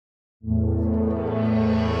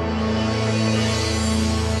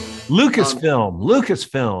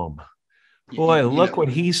Lucasfilm. Boy, look what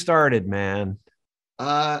he started, man.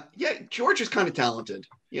 Yeah, George is kind of talented,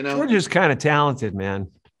 you know. George is kind of talented, man.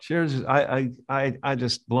 George, I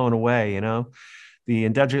just blown away, you know. The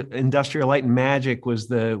Industrial Light and Magic was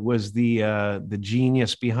the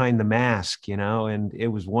genius behind The Mask, you know, and it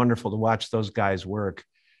was wonderful to watch those guys work.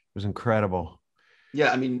 It was incredible.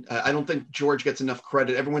 Yeah, I mean, I don't think George gets enough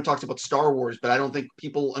credit. Everyone talks about Star Wars, but I don't think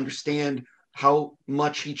people understand how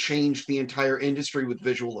much he changed the entire industry with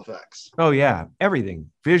visual effects. Oh yeah, everything,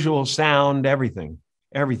 visual, sound, everything.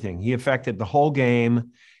 He affected the whole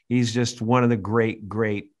game. He's just one of the great.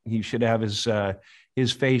 He should have his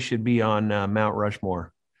face should be on Mount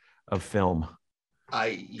Rushmore of film.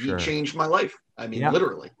 He changed my life. I mean,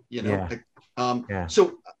 literally, you know. Yeah.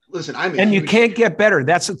 So listen, you can't get better.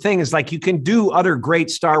 That's the thing, is like you can do other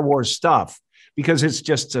great Star Wars stuff because it's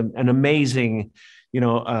just an amazing, you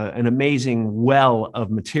know, an amazing well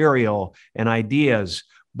of material and ideas.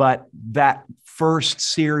 But that first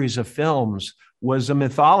series of films was a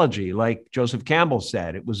mythology, like Joseph Campbell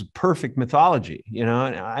said. It was a perfect mythology, you know,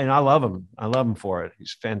 and I love him. I love him for it.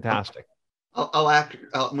 He's fantastic. I'm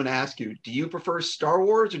going to ask you, do you prefer Star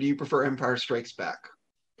Wars or do you prefer Empire Strikes Back?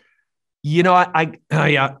 You know, I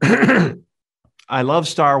love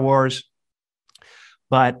Star Wars,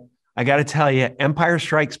 but I got to tell you, Empire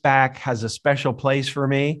Strikes Back has a special place for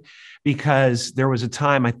me because there was a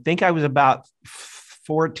time, I think I was about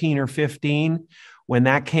 14 or 15 when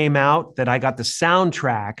that came out, that I got the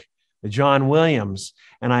soundtrack, the John Williams,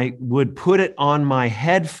 and I would put it on my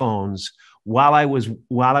headphones while I was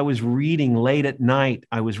reading late at night.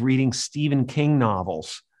 I was reading Stephen King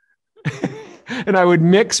novels. And I would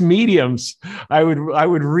mix mediums. I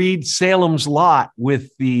would read Salem's Lot with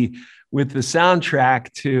the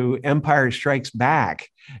soundtrack to Empire Strikes Back.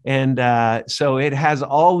 And so it has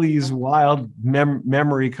all these wild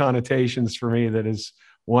memory connotations for me that is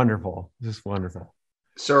wonderful, just wonderful.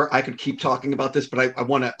 Sir, I could keep talking about this, but I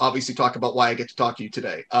want to obviously talk about why I get to talk to you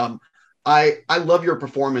today. I love your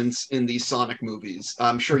performance in these Sonic movies.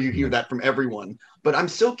 I'm sure you hear that from everyone, but I'm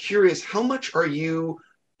so curious, how much are you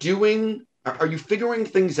doing? Are you figuring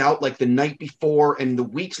things out like the night before and the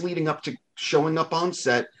weeks leading up to showing up on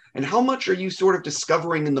set? And how much are you sort of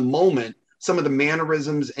discovering in the moment some of the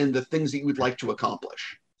mannerisms and the things that you would like to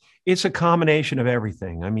accomplish? It's a combination of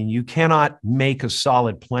everything. I mean, you cannot make a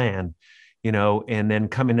solid plan, you know, and then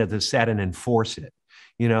come into the set and enforce it,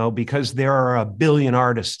 you know, because there are a billion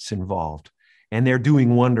artists involved and they're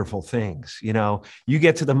doing wonderful things. You know, you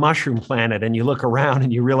get to the Mushroom Planet and you look around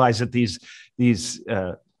and you realize that these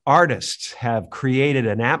artists have created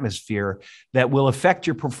an atmosphere that will affect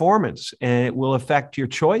your performance and it will affect your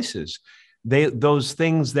choices. Those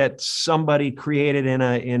things that somebody created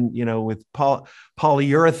with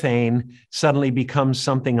polyurethane suddenly becomes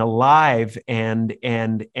something alive and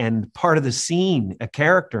part of the scene, a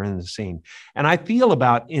character in the scene. And I feel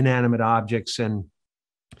about inanimate objects and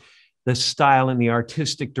the style and the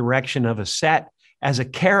artistic direction of a set as a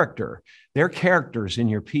character. They're characters in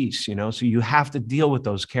your piece, you know, so you have to deal with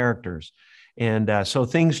those characters. And so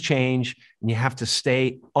things change and you have to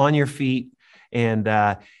stay on your feet. And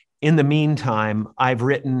in the meantime, I've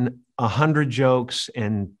written 100 jokes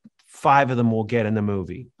and 5 of them will get in the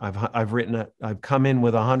movie. I've come in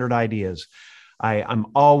with 100 ideas. I'm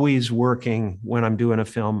always working when I'm doing a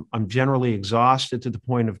film. I'm generally exhausted to the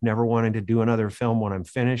point of never wanting to do another film when I'm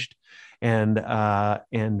finished. But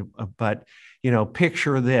you know,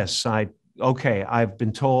 picture this. I've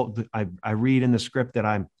been told, I read in the script that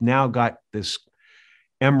I've now got this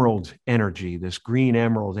emerald energy, this green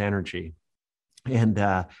emerald energy. And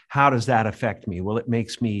how does that affect me? Well, it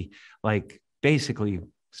makes me like basically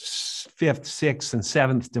 5th, 6th, and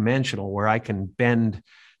 7th dimensional, where I can bend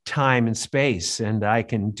time and space and I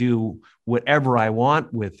can do whatever I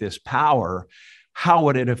want with this power. How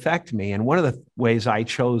would it affect me? And one of the ways I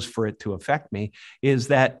chose for it to affect me is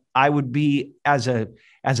that I would be, as a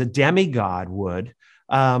demigod would,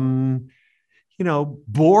 bored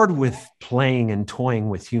with playing and toying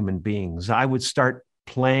with human beings. I would start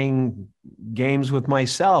playing games with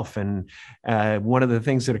myself. And one of the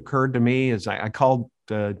things that occurred to me is I called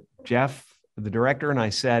Jeff, the director, and I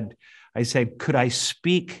said, could I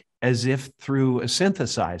speak as if through a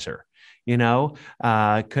synthesizer? You know,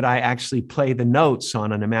 could I actually play the notes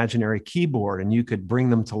on an imaginary keyboard and you could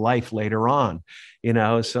bring them to life later on? You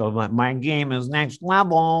know, so my game is next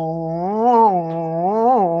level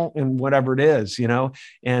and whatever it is, you know,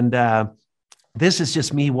 and this is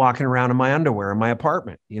just me walking around in my underwear in my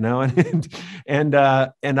apartment, you know, and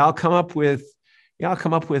I'll come up with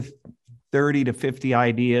 30 to 50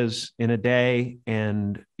 ideas in a day,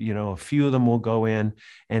 and a few of them will go in,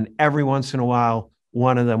 and every once in a while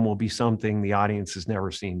one of them will be something the audience has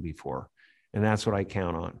never seen before, and that's what I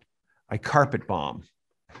count on. I carpet bomb.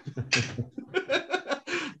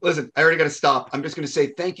 Listen, I already got to stop. I'm just going to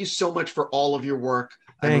say thank you so much for all of your work.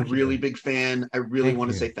 I'm a really big fan. I really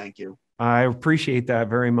want to say thank you. I appreciate that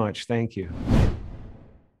very much. Thank you.